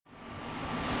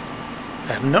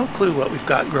I have no clue what we've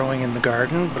got growing in the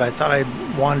garden, but I thought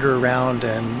I'd wander around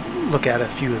and look at a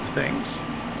few of the things.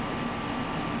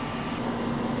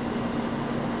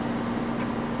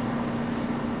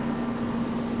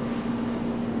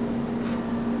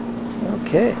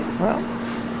 Okay, well,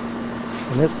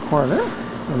 in this corner,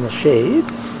 in the shade,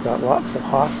 we've got lots of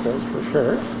hostas for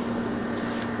sure.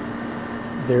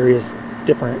 Various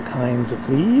different kinds of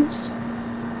leaves.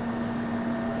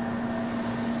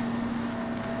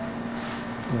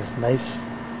 And this nice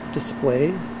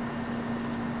display.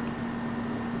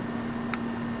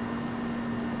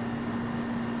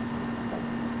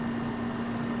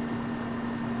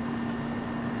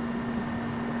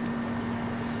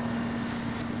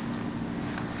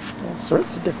 All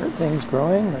sorts of different things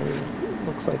growing. There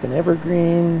looks like an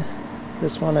evergreen.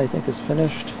 This one I think is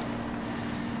finished.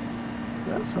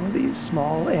 Got some of these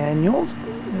small annuals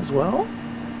as well.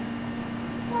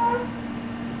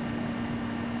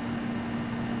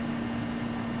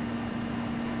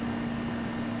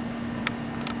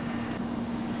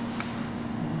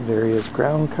 Various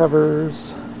ground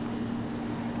covers.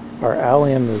 Our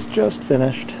allium is just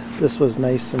finished. This was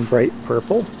nice and bright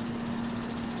purple.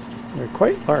 They're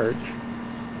quite large.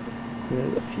 So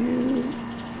there's a few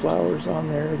flowers on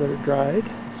there that are dried.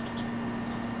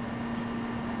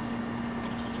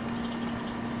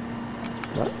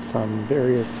 Got some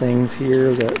various things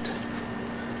here that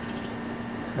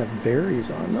have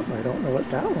berries on them. I don't know what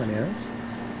that one is.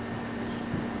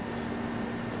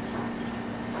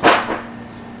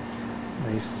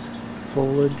 Nice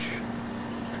foliage.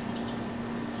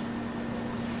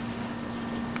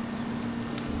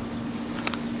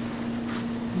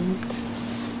 Neat.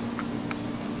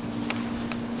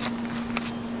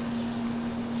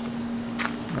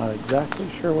 Not exactly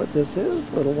sure what this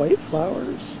is. Little white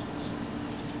flowers.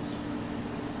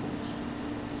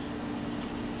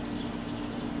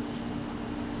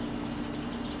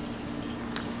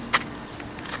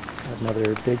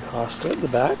 Another big hosta at the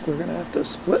back we're going to have to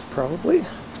split probably. And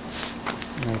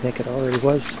I think it already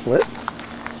was split.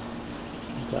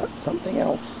 We've got something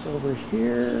else over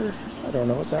here. I don't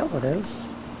know what that one is.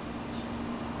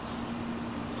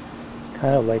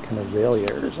 Kind of like an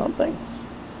azalea or something.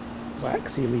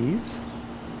 Waxy leaves.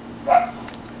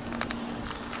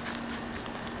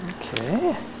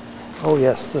 Okay. Oh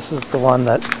yes, this is the one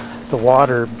that the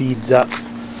water beads up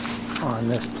on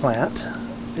this plant.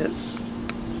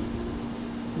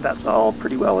 That's all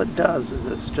pretty well it does, is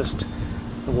it's just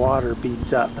the water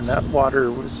beads up, and that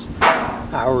water was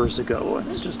hours ago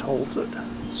and it just holds it.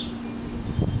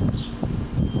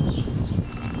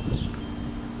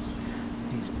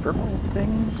 These purple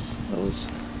things, those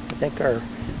I think are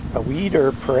a weed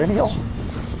or perennial.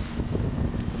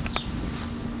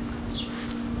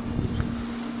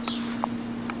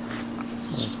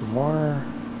 There's more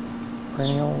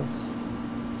perennials.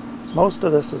 Most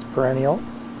of this is perennial.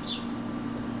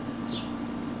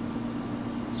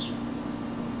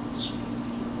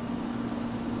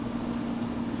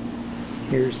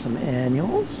 Here's some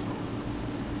annuals.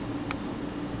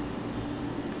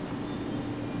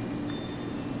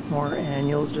 More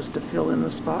annuals just to fill in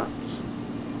the spots.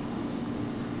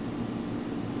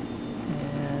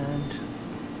 And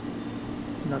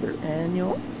another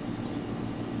annual.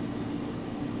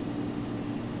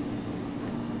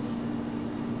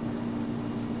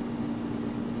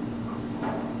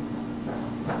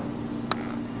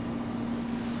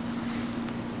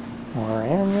 More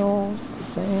annuals, the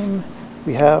same.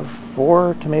 We have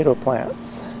 4 tomato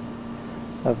plants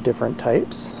of different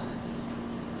types.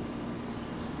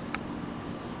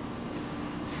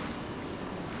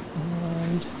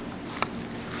 And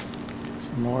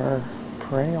some more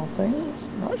perennial things.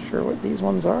 Not sure what these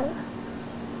ones are.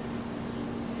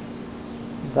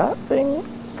 That thing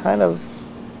kind of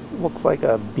looks like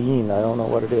a bean. I don't know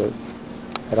what it is.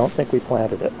 I don't think we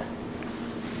planted it.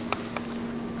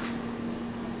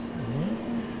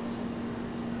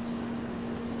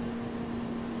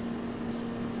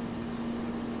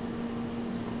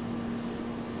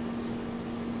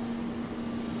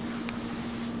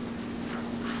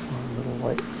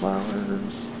 White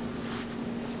flowers.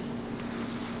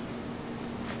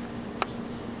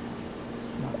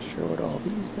 Not sure what all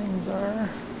these things are.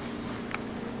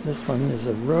 This one is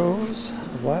a rose,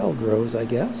 a wild rose, I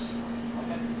guess.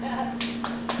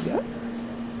 Yeah.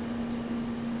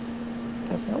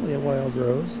 Definitely a wild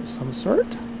rose of some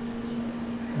sort.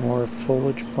 More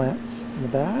foliage plants in the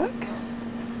back.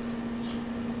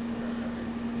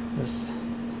 This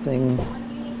thing,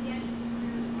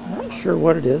 I'm not sure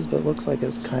what it is, but it looks like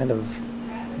it's kind of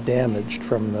damaged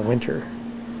from the winter.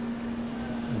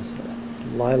 There's the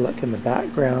lilac in the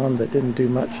background that didn't do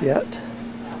much yet.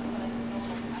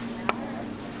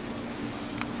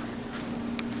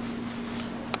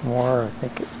 More, I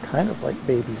think it's kind of like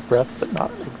baby's breath, but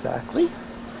not exactly.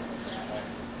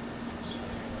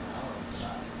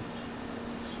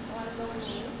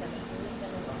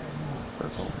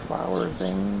 Purple flower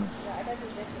things.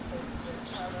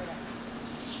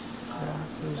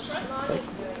 Grasses, looks like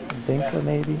vinca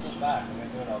maybe.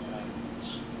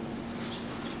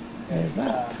 There's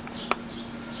that.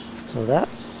 So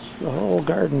that's the whole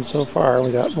garden so far.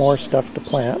 We got more stuff to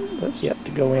plant that's yet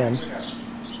to go in.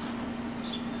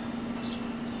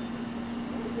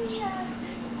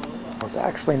 It's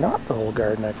actually not the whole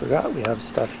garden. I forgot we have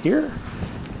stuff here.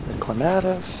 The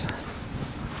clematis.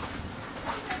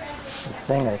 This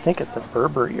thing, I think it's a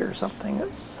Burberry or something.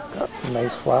 It's got some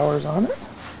nice flowers on it.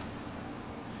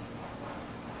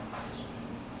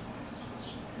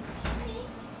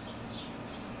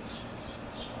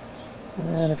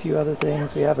 And then a few other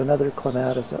things. We have another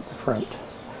clematis at the front,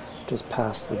 just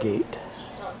past the gate.